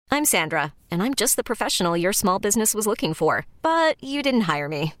I'm Sandra, and I'm just the professional your small business was looking for. But you didn't hire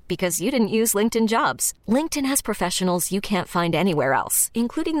me because you didn't use LinkedIn Jobs. LinkedIn has professionals you can't find anywhere else,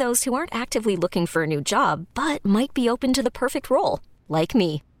 including those who aren't actively looking for a new job, but might be open to the perfect role, like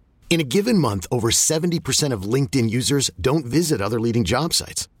me. In a given month, over 70% of LinkedIn users don't visit other leading job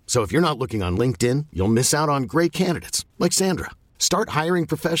sites. So if you're not looking on LinkedIn, you'll miss out on great candidates like Sandra. Start hiring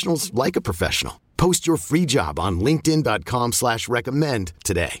professionals like a professional. Post your free job on linkedin.com/recommend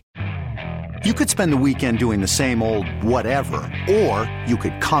today. You could spend the weekend doing the same old whatever, or you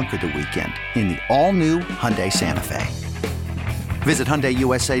could conquer the weekend in the all-new Hyundai Santa Fe. Visit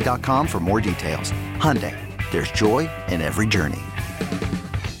HyundaiUSA.com for more details. Hyundai, there's joy in every journey.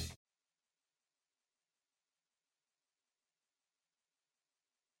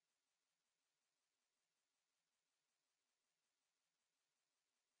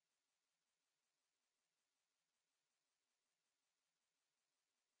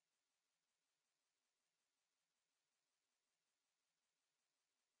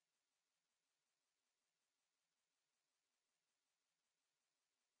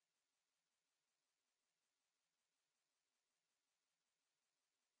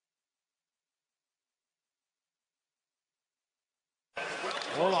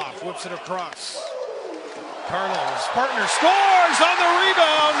 Orlov whips it across. Carlo's partner scores on the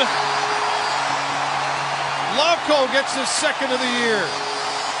rebound. Lauko gets his second of the year.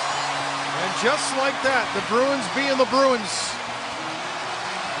 And just like that, the Bruins being the Bruins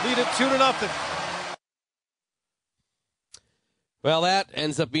lead it 2-0. Well, that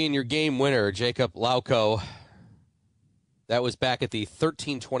ends up being your game winner, Jakub Lauko. That was back at the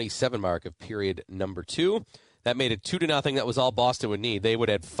 13:27 mark of period number 2. That made it 2-0. That was all Boston would need. They would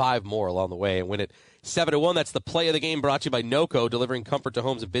add 5 more along the way and win it 7-1. That's the play of the game brought to you by NOCO, delivering comfort to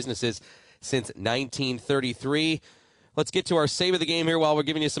homes and businesses since 1933. Let's get to our save of the game here while we're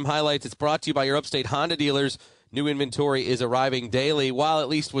giving you some highlights. It's brought to you by your Upstate Honda dealers. New inventory is arriving daily. While at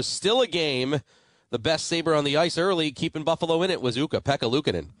least was still a game, the best Sabre on the ice early, keeping Buffalo in it, was Ukko-Pekka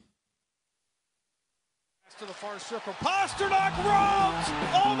Luukkonen. To the far circle, Pasternak robs!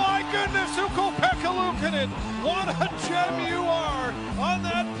 Oh my goodness, Ukko-Pekka Luukkonen! What a gem you are on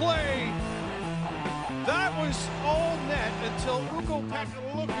that play! That was all net until Ukko-Pekka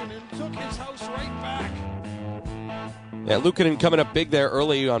Luukkonen took his house right back. Yeah, Luukkonen coming up big there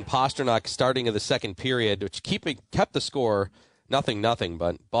early on Pasternak starting of the second period, which kept the score 0-0,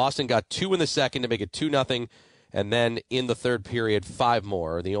 but Boston got 2 in the second to make it 2-0, and then in the third period, 5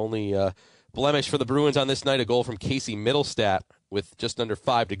 more. The only blemish for the Bruins on this night, a goal from Casey Middlestat with just under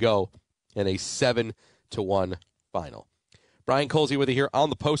 5 to go, and a 7-1 final. Brian Colsey with you here on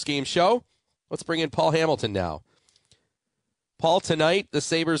the postgame show. Let's bring in Paul Hamilton now. Paul, tonight the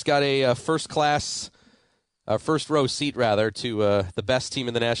Sabres got a first row seat to the best team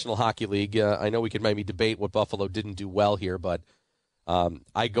in the National Hockey League. I know we could maybe debate what Buffalo didn't do well here, but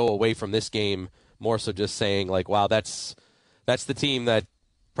I go away from this game more so just saying, like, wow, that's the team that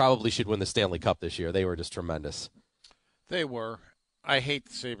probably should win the Stanley Cup this year. They were just tremendous. They were. I hate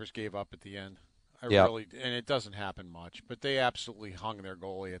the Sabres gave up at the end. And it doesn't happen much, but they absolutely hung their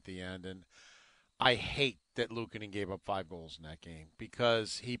goalie at the end, and I hate that Luukkonen gave up 5 goals in that game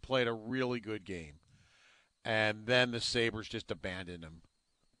because he played a really good game. And then the Sabres just abandoned him.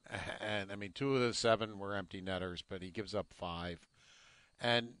 And, 2 of the 7 were empty netters, but he gives up 5.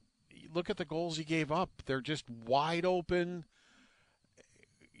 And look at the goals he gave up. They're just wide open.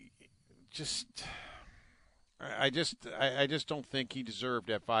 I just don't think he deserved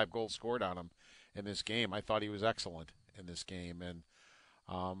to have 5 goals scored on him in this game. I thought he was excellent in this game. And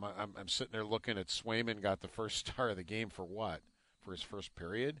I'm sitting there looking at Swayman got the first star of the game for what? For his first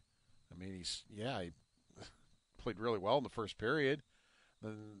period? He played really well in the first period.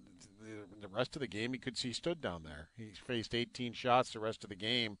 Then the rest of the game, he stood down there. He faced 18 shots the rest of the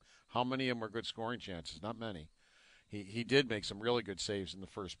game. How many of them were good scoring chances? Not many. He did make some really good saves in the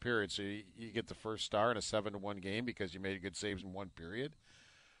first period. So you get the first star in a 7-1 game because you made good saves in one period.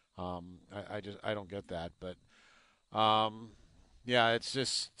 I don't get that. But, it's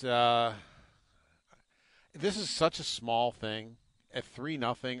just this is such a small thing. At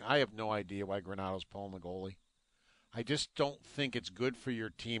 3-0, I have no idea why Granato's pulling the goalie. I just don't think it's good for your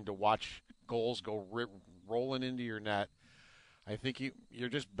team to watch goals go rolling into your net. I think you're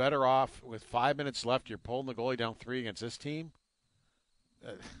just better off with 5 minutes left. You're pulling the goalie down 3 against this team.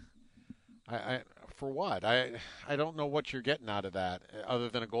 For what? I don't know what you're getting out of that other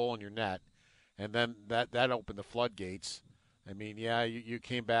than a goal in your net, and then that opened the floodgates. You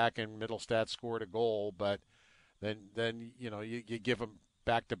came back and Middlestat scored a goal, but then you give them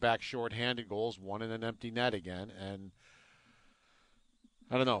back-to-back short-handed goals, one in an empty net again, and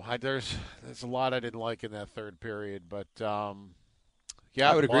I don't know. There's a lot I didn't like in that third period, but yeah,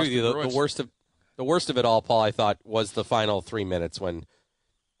 I would agree with you. Bruins. The worst of it all, Paul, I thought, was the final 3 minutes when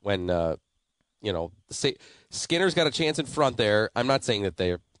Skinner's got a chance in front there. I'm not saying that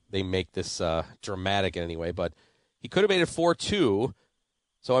they make this dramatic in any way, but he could have made it 4-2.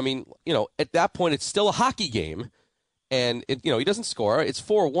 So, I mean, at that point, it's still a hockey game. And, he doesn't score. It's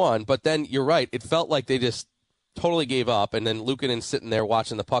 4-1. But then, you're right, it felt like they just totally gave up. And then Luukkonen sitting there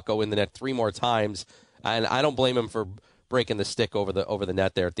watching the puck go in the net 3 more times. And I don't blame him for breaking the stick over the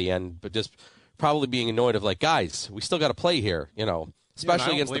net there at the end. But just probably being annoyed of, like, guys, we still got to play here,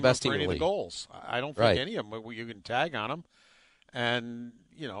 especially against the best team in the league. Goals. I don't think any of them, you can tag on them. And,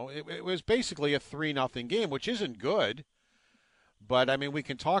 it was basically a 3-0 game, which isn't good. But, I mean, we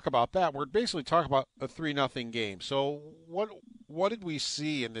can talk about that. We're basically talking about a 3-0 game. So what did we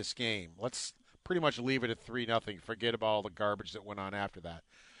see in this game? Let's pretty much leave it at 3-0. Forget about all the garbage that went on after that.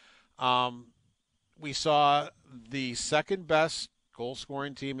 We saw the second-best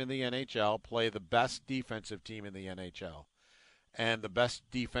goal-scoring team in the NHL play the best defensive team in the NHL. And the best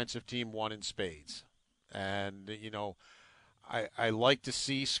defensive team won in spades. And, I like to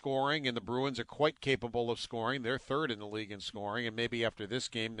see scoring, and the Bruins are quite capable of scoring. They're third in the league in scoring, and maybe after this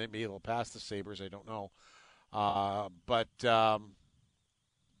game, maybe they'll pass the Sabres. I don't know.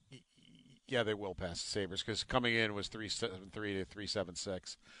 Yeah, they will pass the Sabres because coming in was 3-7-3 to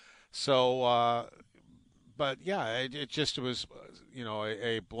 3-7-6. So, but yeah, it just was,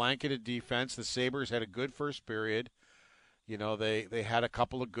 a blanketed defense. The Sabres had a good first period. They had a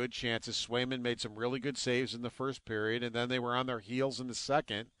couple of good chances. Swayman made some really good saves in the first period, and then they were on their heels in the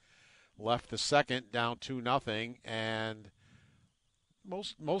second, left the second down 2-0, and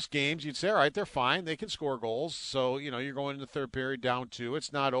most games you'd say, all right, they're fine. They can score goals. So, you're going into the third period down 2.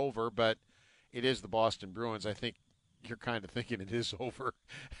 It's not over, but it is the Boston Bruins. I think you're kind of thinking it is over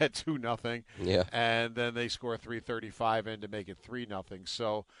at 2-0. Yeah. And then they score 3:35 in to make it 3-0.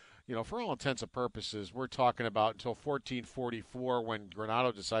 So, for all intents and purposes, we're talking about until 14:44 when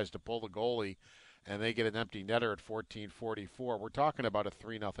Granato decides to pull the goalie and they get an empty netter at 14:44. We're talking about a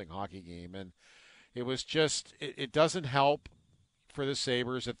 3-0 hockey game. And it was just, it doesn't help for the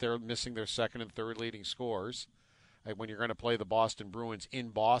Sabres that they're missing their second and third leading scores when you're going to play the Boston Bruins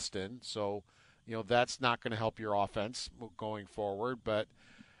in Boston. So, that's not going to help your offense going forward. But,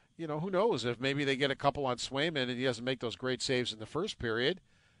 who knows? If maybe they get a couple on Swayman and he doesn't make those great saves in the first period,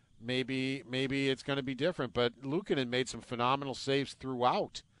 maybe it's going to be different. But Luukkonen made some phenomenal saves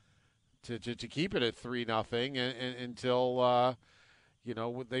throughout to keep it at 3-0 until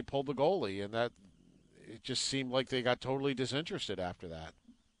they pulled the goalie, and that it just seemed like they got totally disinterested after that.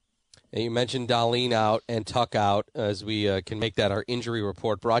 And you mentioned Dahlin out and Tuck out, as we can make that our injury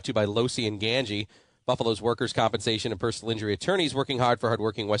report, brought to you by Losi and Ganji, Buffalo's workers' compensation and personal injury attorneys, working hard for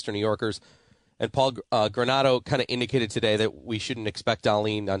hardworking Western New Yorkers. And Paul Granato kind of indicated today that we shouldn't expect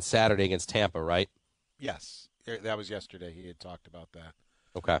Dahlin on Saturday against Tampa, right? Yes. That was yesterday. He had talked about that.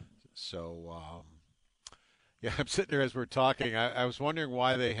 Okay. So, yeah, I'm sitting there as we're talking. I was wondering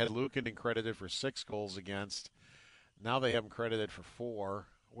why they had Luukkonen credited for 6 goals against. Now they have him credited for 4.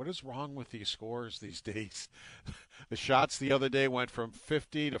 What is wrong with these scores these days? The shots the other day went from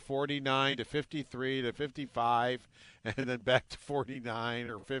 50 to 49 to 53 to 55 and then back to 49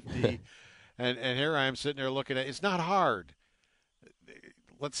 or 50. And here I am sitting there looking at it. It's not hard.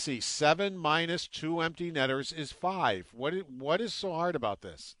 Let's see. 7 minus 2 empty netters is 5. What is so hard about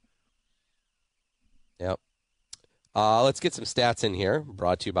this? Yep. Let's get some stats in here.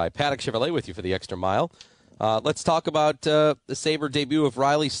 Brought to you by Paddock Chevrolet with you for the extra mile. Let's talk about the Sabre debut of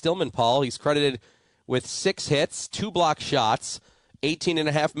Riley Stillman, Paul. He's credited with 6 hits, 2 blocked shots,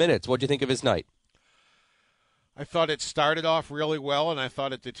 18.5 minutes. What do you think of his night? I thought it started off really well, and I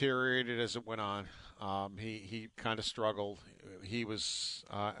thought it deteriorated as it went on. He kind of struggled. He was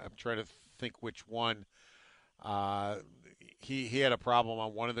I'm trying to think which one. He had a problem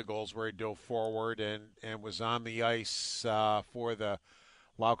on one of the goals where he dove forward and was on the ice for the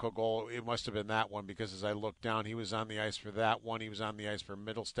Lauko goal. It must have been that one because as I looked down, he was on the ice for that one. He was on the ice for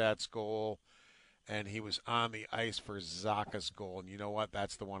Mittelstadt's goal, and he was on the ice for Zacha's goal. And you know what?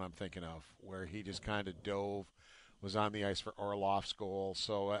 That's the one I'm thinking of, where he just kind of dove, was on the ice for Orlov's goal.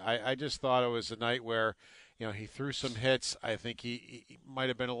 So I just thought it was a night where, he threw some hits. I think he might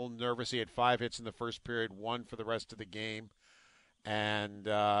have been a little nervous. He had 5 hits in the first period, 1 for the rest of the game. And,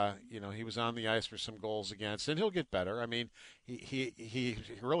 he was on the ice for some goals against, and he'll get better. I mean, he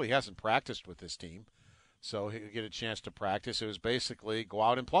really hasn't practiced with this team, so he'll get a chance to practice. It was basically go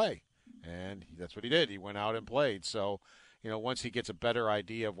out and play, and that's what he did. He went out and played. So, once he gets a better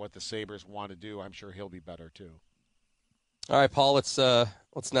idea of what the Sabres want to do, I'm sure he'll be better too. All right, Paul, let's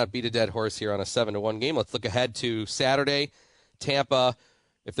not beat a dead horse here on a 7-1 game. Let's look ahead to Saturday. Tampa,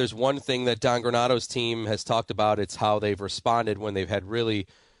 if there's one thing that Don Granato's team has talked about, it's how they've responded when they've had really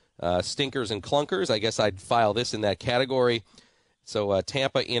stinkers and clunkers. I guess I'd file this in that category. So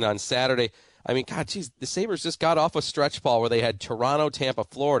Tampa in on Saturday. I mean, God, geez, the Sabres just got off a stretch, Paul, where they had Toronto, Tampa,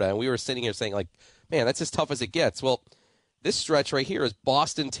 Florida, and we were sitting here saying, like, man, that's as tough as it gets. Well, this stretch right here is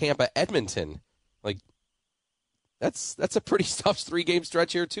Boston, Tampa, Edmonton. Like, that's a pretty tough 3-game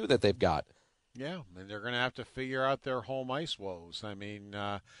stretch here, too, that they've got. Yeah, and they're going to have to figure out their home ice woes. I mean,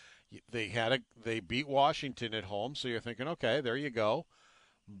 they beat Washington at home, so you're thinking, okay, there you go.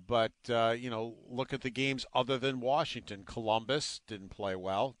 But, look at the games other than Washington. Columbus didn't play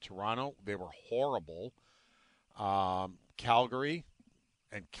well. Toronto, they were horrible. Calgary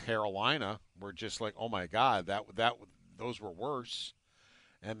and Carolina were just like, oh, my God, those were worse.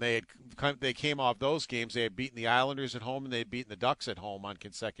 And they came off those games. They had beaten the Islanders at home, and they had beaten the Ducks at home on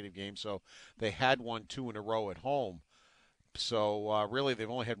consecutive games. So they had won 2 in a row at home. So, really, they've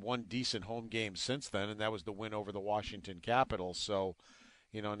only had one decent home game since then, and that was the win over the Washington Capitals. So,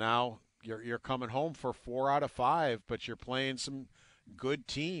 now you're coming home for 4 out of 5, but you're playing some good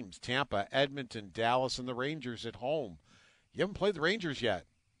teams. Tampa, Edmonton, Dallas, and the Rangers at home. You haven't played the Rangers yet,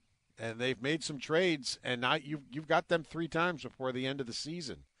 and they've made some trades, and now you've got them 3 times before the end of the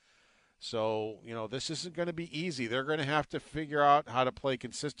season. So, this isn't going to be easy. They're going to have to figure out how to play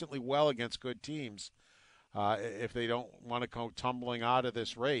consistently well against good teams if they don't want to go tumbling out of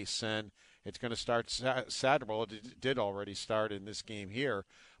this race. And it's going to start Saturday. Well, it did already start in this game here,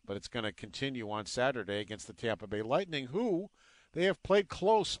 but it's going to continue on Saturday against the Tampa Bay Lightning, who they have played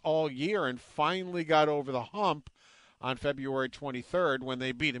close all year and finally got over the hump on February 23rd when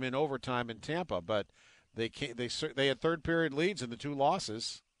they beat them in overtime in Tampa. But they had third-period leads in the 2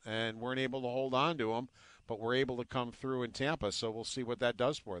 losses and weren't able to hold on to them, but were able to come through in Tampa. So we'll see what that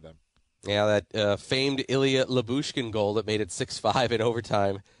does for them. Yeah, that famed Ilya Lyubushkin goal that made it 6-5 in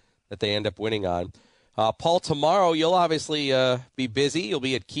overtime that they end up winning on. Paul, tomorrow you'll obviously be busy. You'll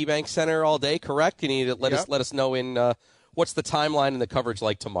be at KeyBank Center all day, correct? Can you let us know in what's the timeline and the coverage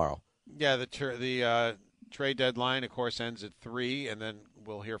like tomorrow? Yeah, the trade deadline, of course, ends at 3, and then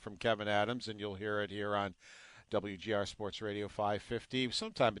we'll hear from Kevin Adams, and you'll hear it here on WGR Sports Radio 550,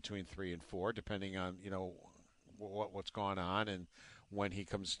 sometime between 3 and 4, depending on what's going on and when he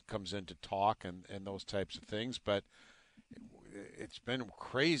comes in to talk and those types of things. But it's been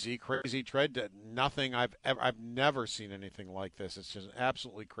crazy trade. Nothing I've never seen anything like this. It's just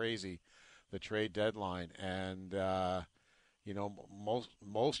absolutely crazy, the trade deadline. And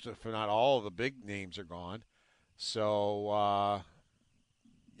most if not all of the big names are gone. So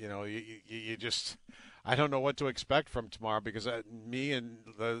you just, I don't know what to expect from tomorrow, because me and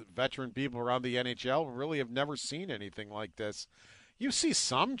the veteran people around the NHL really have never seen anything like this. You see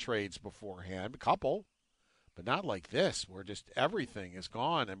some trades beforehand, a couple, but not like this, where just everything is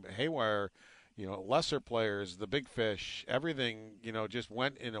gone and haywire. Lesser players, the big fish, everything, just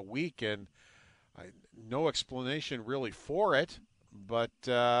went in a week, and no explanation really for it. But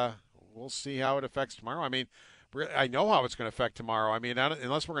we'll see how it affects tomorrow. I mean, I know how it's going to affect tomorrow. I mean,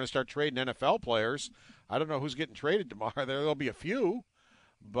 unless we're going to start trading NFL players, I don't know who's getting traded tomorrow. There'll be a few,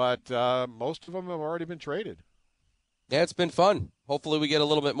 but most of them have already been traded. Yeah, it's been fun. Hopefully we get a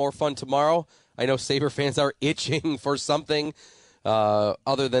little bit more fun tomorrow. I know Sabre fans are itching for something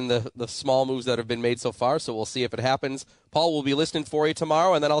other than the small moves that have been made so far, so we'll see if it happens. Paul, we'll be listening for you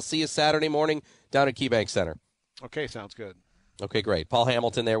tomorrow, and then I'll see you Saturday morning down at KeyBank Center. Okay, sounds good. Okay, great. Paul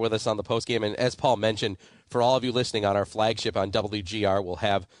Hamilton there with us on the postgame. And as Paul mentioned, for all of you listening on our flagship on WGR, we'll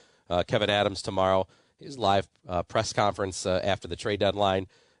have Kevin Adams tomorrow, his live press conference after the trade deadline.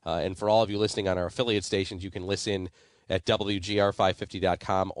 And for all of you listening on our affiliate stations, you can listen at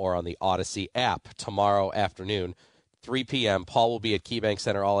WGR550.com or on the Odyssey app tomorrow afternoon, 3 p.m. Paul will be at KeyBank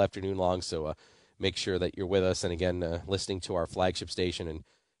Center all afternoon long, so make sure that you're with us. And again, listening to our flagship station and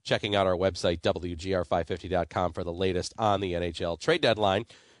checking out our website, WGR550.com, for the latest on the NHL trade deadline,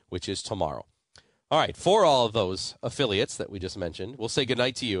 which is tomorrow. All right, for all of those affiliates that we just mentioned, we'll say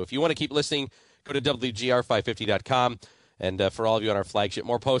goodnight to you. If you want to keep listening, go to WGR550.com. And for all of you on our flagship,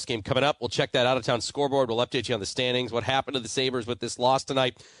 more postgame coming up. We'll check that out-of-town scoreboard. We'll update you on the standings, what happened to the Sabres with this loss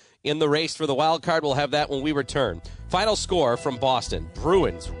tonight in the race for the wild card. We'll have that when we return. Final score from Boston.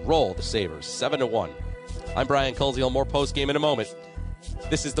 Bruins roll the Sabres 7-1. I'm Brian Koziel. More postgame in a moment.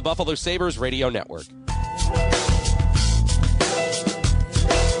 This is the Buffalo Sabres Radio Network.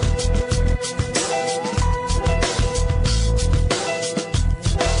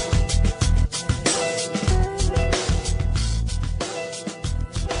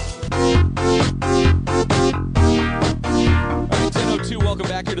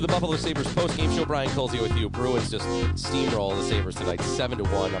 to the Buffalo Sabres postgame show. Brian Colsey with you. Bruins just steamroll the Sabres tonight,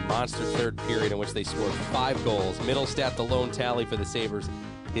 7-1. A monster third period in which they scored 5 goals. Middlestat, the lone tally for the Sabres,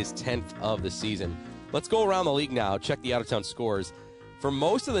 his 10th of the season. Let's go around the league now. Check the out-of-town scores. For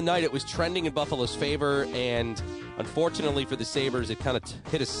most of the night, it was trending in Buffalo's favor, and unfortunately for the Sabres, it kind of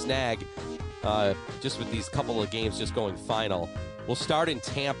hit a snag just with these couple of games just going final. We'll start in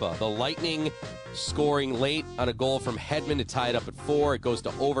Tampa. The Lightning scoring late on a goal from Hedman to tie it up at 4. It goes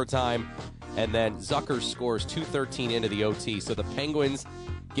to overtime, and then Zucker scores 2:13 into the OT. So the Penguins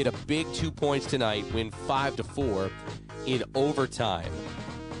get a big 2 points tonight, win 5-4 in overtime.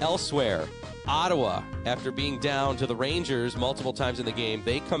 Elsewhere, Ottawa, after being down to the Rangers multiple times in the game,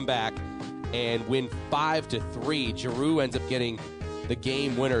 they come back and win 5-3. Giroux ends up getting the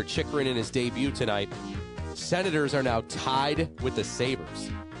game winner. Chychrun in his debut tonight. Senators are now tied with the Sabres.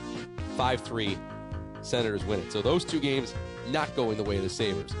 5-3, Senators win it. So those 2 games not going the way of the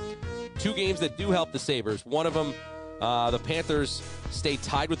Sabres. 2 games that do help the Sabres. One of them, the Panthers stay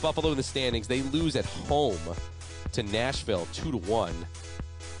tied with Buffalo in the standings. They lose at home to Nashville 2-1.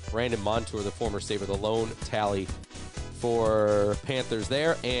 Brandon Montour, the former Sabre, the lone tally for Panthers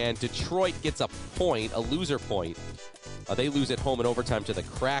there. And Detroit gets a point, a loser point. They lose at home in overtime to the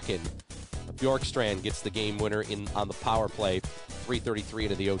Kraken. Bjorkstrand gets the game winner on the power play, 3:33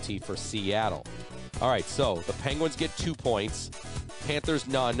 into the OT for Seattle. All right, so the Penguins get 2 points, Panthers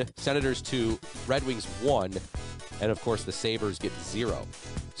none, Senators 2, Red Wings 1, and of course the Sabres get 0.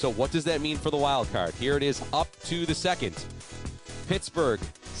 So what does that mean for the wild card? Here it is up to the second. Pittsburgh,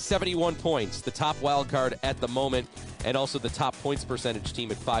 71 points, the top wild card at the moment, and also the top points percentage team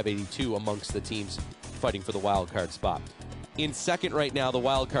at 582 amongst the teams fighting for the wild card spot. In second right now, the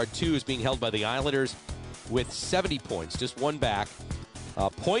wild card 2 is being held by the Islanders with 70 points, just one back.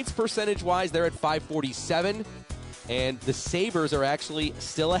 Points percentage-wise, they're at 547, and the Sabres are actually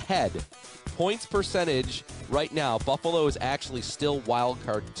still ahead. Points percentage right now, Buffalo is actually still wild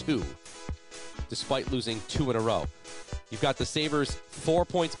card 2, despite losing 2 in a row. You've got the Sabres 4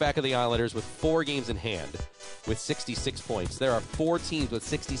 points back of the Islanders with 4 games in hand with 66 points. There are 4 teams with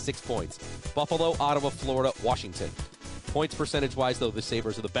 66 points. Buffalo, Ottawa, Florida, Washington. Points percentage-wise, though, the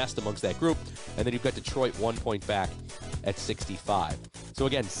Sabres are the best amongst that group. And then you've got Detroit 1 point back at 65. So,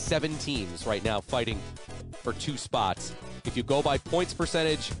 again, 7 teams right now fighting for 2 spots. If you go by points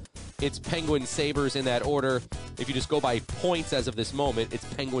percentage, it's Penguins, Sabres in that order. If you just go by points as of this moment, it's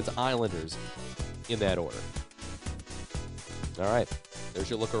Penguins, Islanders in that order. All right, there's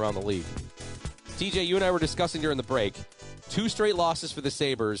your look around the league. TJ, you and I were discussing during the break. 2 straight losses for the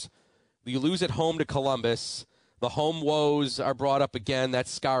Sabres. You lose at home to Columbus. The home woes are brought up again. That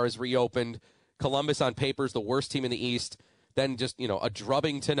scar is reopened. Columbus on paper is the worst team in the East. Then just, a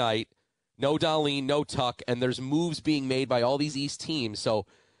drubbing tonight. No Dahlin, no Tuck, and there's moves being made by all these East teams. So,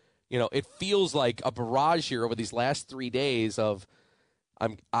 it feels like a barrage here over these last 3 days of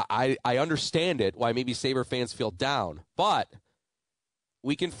I understand it, why maybe Sabre fans feel down. But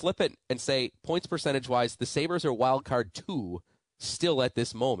we can flip it and say, points percentage-wise, the Sabres are wild card 2 still at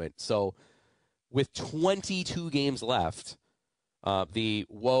this moment. So with 22 games left, the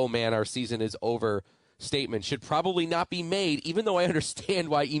 "whoa, man, our season is over" statement should probably not be made, even though I understand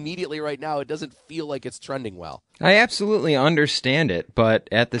why immediately right now it doesn't feel like it's trending well. I absolutely understand it, but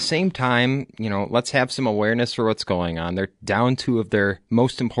at the same time, let's have some awareness for what's going on. They're down 2 of their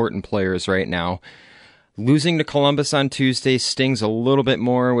most important players right now. Losing to Columbus on Tuesday stings a little bit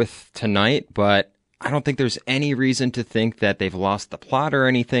more with tonight, but I don't think there's any reason to think that they've lost the plot or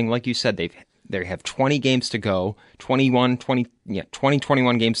anything. Like you said, they have 20 games to go, 21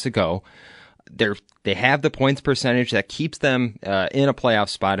 games to go. They have the points percentage that keeps them in a playoff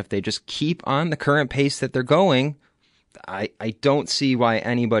spot. If they just keep on the current pace that they're going, I don't see why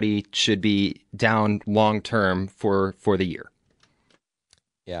anybody should be down long term for the year.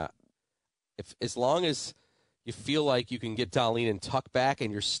 Yeah, as long as you feel like you can get Dahlin and Tuck back,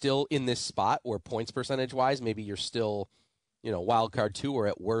 and you're still in this spot where points percentage wise, maybe you're still, wild card 2 or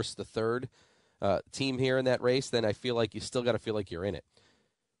at worst the third team here in that race, then I feel like you still got to feel like you're in it.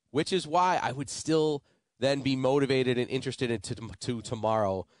 Which is why I would still then be motivated and interested in to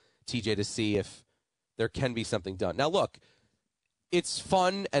tomorrow, TJ, to see if there can be something done. Now, look, it's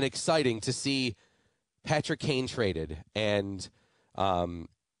fun and exciting to see Patrick Kane traded and Vladimir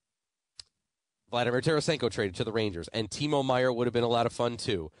Tarasenko traded to the Rangers, and Timo Meier would have been a lot of fun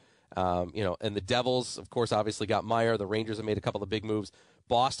too. And the Devils, of course, obviously got Meier. The Rangers have made a couple of big moves.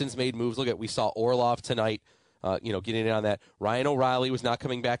 Boston's made moves. We saw Orlov tonight. Getting in on that. Ryan O'Reilly was not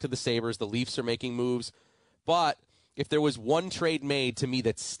coming back to the Sabres. The Leafs are making moves. But if there was one trade made to me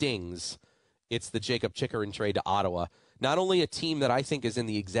that stings, it's the Jakob Chychrun trade to Ottawa. not only a team that I think is in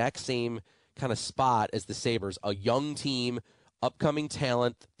the exact same kind of spot as the Sabres, a young team, upcoming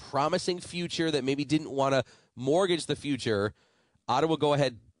talent, promising future that maybe didn't want to mortgage the future. Ottawa go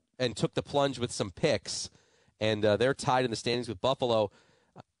ahead and took the plunge with some picks, and they're tied in the standings with Buffalo.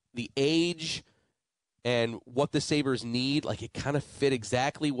 The age and what the Sabres need, like it kind of fit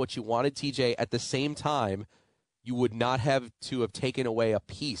exactly what you wanted, TJ. At the same time, you would not have to have taken away a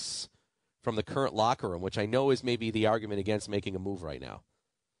piece from the current locker room, which I know is maybe the argument against making a move right now.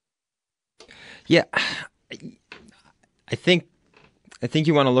 Yeah, I think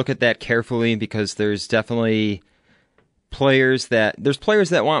you want to look at that carefully because there's definitely players that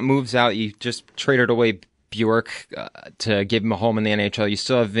want moves out. You just traded away Bjork to give him a home in the NHL. You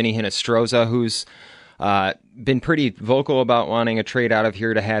still have Vinny Hinostroza, who's been pretty vocal about wanting a trade out of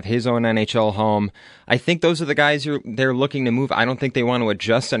here to have his own NHL home. I think those are the guys they're looking to move. I don't think they want to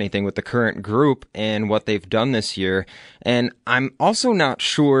adjust anything with the current group and what they've done this year. And I'm also not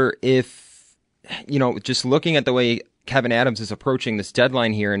sure if, just looking at the way Kevyn Adams is approaching this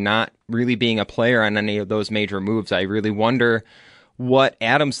deadline here and not really being a player on any of those major moves, I really wonder what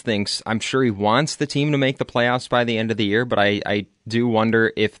Adams thinks. I'm sure he wants the team to make the playoffs by the end of the year, but I do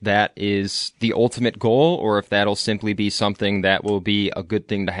wonder if that is the ultimate goal or if that'll simply be something that will be a good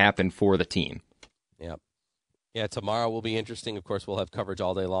thing to happen for the team. Yeah, tomorrow will be interesting. Of course, we'll have coverage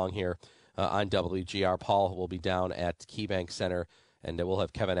all day long here on WGR. Paul will be down at KeyBank Center, and we'll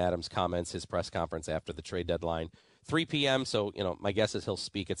have Kevyn Adams' comments, his press conference after the trade deadline, 3 p.m. So, my guess is he'll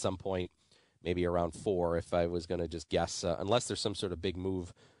speak at some point, maybe around 4 if I was going to just guess, unless there's some sort of big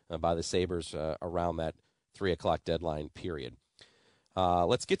move by the Sabres around that 3 o'clock deadline period.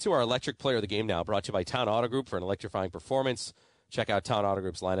 Let's get to our electric player of the game now, brought to you by Town Auto Group for an electrifying performance. Check out Town Auto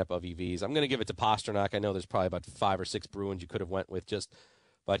Group's lineup of EVs. I'm going to give it to Pastrnak. I know there's probably about 5 or 6 Bruins you could have went with,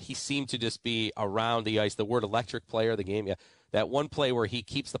 but he seemed to just be around the ice. The word electric player of the game, yeah, that one play where he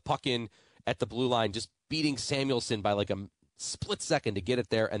keeps the puck in at the blue line, just beating Samuelsson by like a split second to get it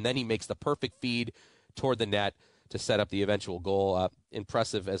there, and then he makes the perfect feed toward the net to set up the eventual goal.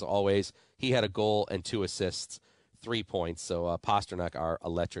 Impressive as always. He had a goal and 2 assists, 3 points. So Pastrnak, our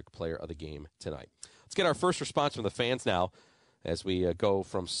electric player of the game tonight. Let's get our first response from the fans now as we go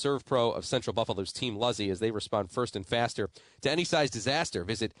from ServPro of Central Buffalo's Team Luzzy as they respond first and faster to any size disaster.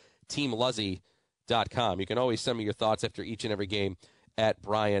 Visit teamluzzy.com. You can always send me your thoughts after each and every game at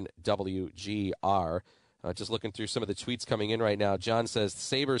Brian WGR. Just looking through some of the tweets coming in right now. John says, the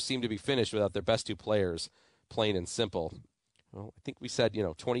Sabres seem to be finished without their best 2 players, plain and simple. Well, I think we said,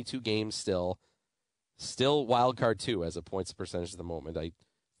 22 games still wild card 2 as a points percentage at the moment. A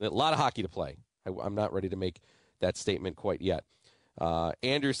lot of hockey to play. I'm not ready to make that statement quite yet.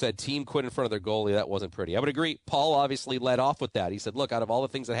 Andrew said, team quit in front of their goalie. That wasn't pretty. I would agree. Paul obviously led off with that. He said, look, out of all the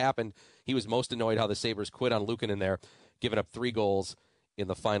things that happened, he was most annoyed how the Sabres quit on Luukkonen there, giving up 3 goals in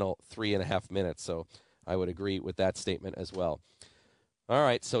the final 3.5 minutes. So I would agree with that statement as well. All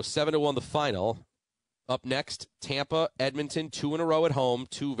right, so 7-1 the final. Up next, Tampa, Edmonton, 2 in a row at home,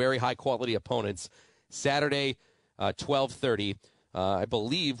 2 very high-quality opponents. Saturday, 12:30. I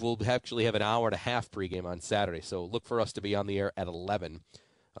believe we'll actually have an hour and a half pregame on Saturday, so look for us to be on the air at 11,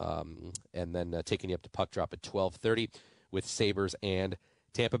 and then taking you up to puck drop at 12:30 with Sabres and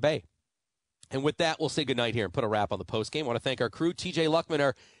Tampa Bay. And with that, we'll say goodnight here and put a wrap on the postgame. I want to thank our crew, TJ Luckman,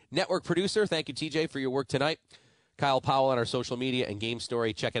 our network producer. Thank you, TJ, for your work tonight. Kyle Powell on our social media and Game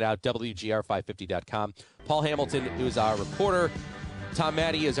Story. Check it out, WGR550.com. Paul Hamilton is our reporter. Tom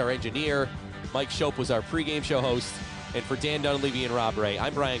Maddie is our engineer. Mike Shope was our pregame show host. And for Dan Dunleavy and Rob Ray,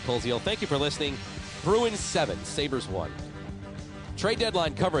 I'm Brian Koziel. Thank you for listening. Bruins 7, Sabres 1. Trade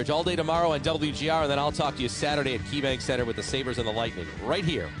deadline coverage all day tomorrow on WGR, and then I'll talk to you Saturday at KeyBank Center with the Sabres and the Lightning right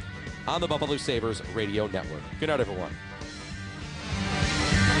here on the Buffalo Sabres Radio Network. Good night, everyone.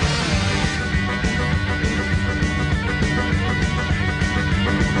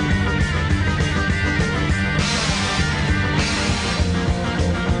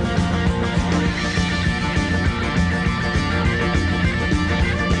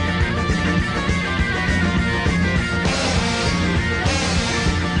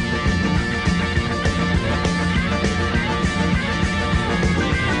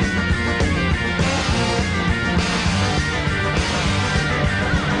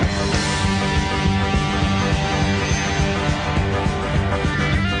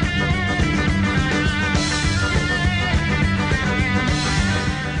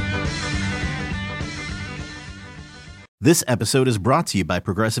 This episode is brought to you by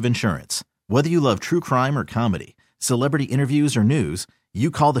Progressive Insurance. Whether you love true crime or comedy, celebrity interviews or news, you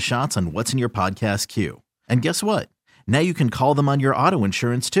call the shots on what's in your podcast queue. And guess what? Now you can call them on your auto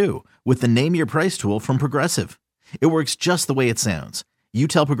insurance too with the Name Your Price tool from Progressive. It works just the way it sounds. You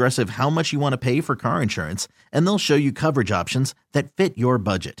tell Progressive how much you want to pay for car insurance, and they'll show you coverage options that fit your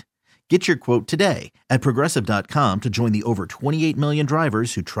budget. Get your quote today at Progressive.com to join the over 28 million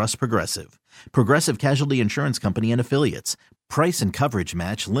drivers who trust Progressive. Progressive Casualty Insurance Company and Affiliates. Price and coverage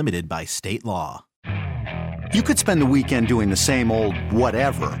match limited by state law. You could spend the weekend doing the same old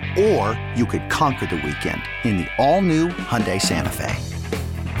whatever, or you could conquer the weekend in the all-new Hyundai Santa Fe.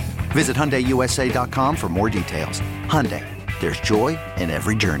 Visit HyundaiUSA.com for more details. Hyundai, there's joy in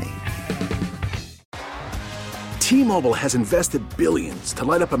every journey. T-Mobile has invested billions to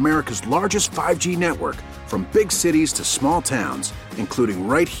light up America's largest 5G network, from big cities to small towns, including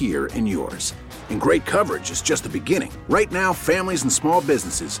right here in yours. And great coverage is just the beginning. Right now, families and small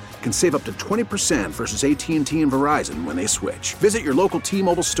businesses can save up to 20% versus AT&T and Verizon when they switch. Visit your local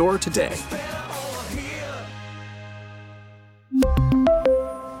T-Mobile store today.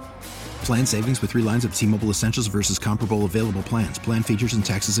 Plan savings with 3 lines of T-Mobile Essentials versus comparable available plans. Plan features and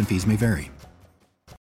taxes and fees may vary.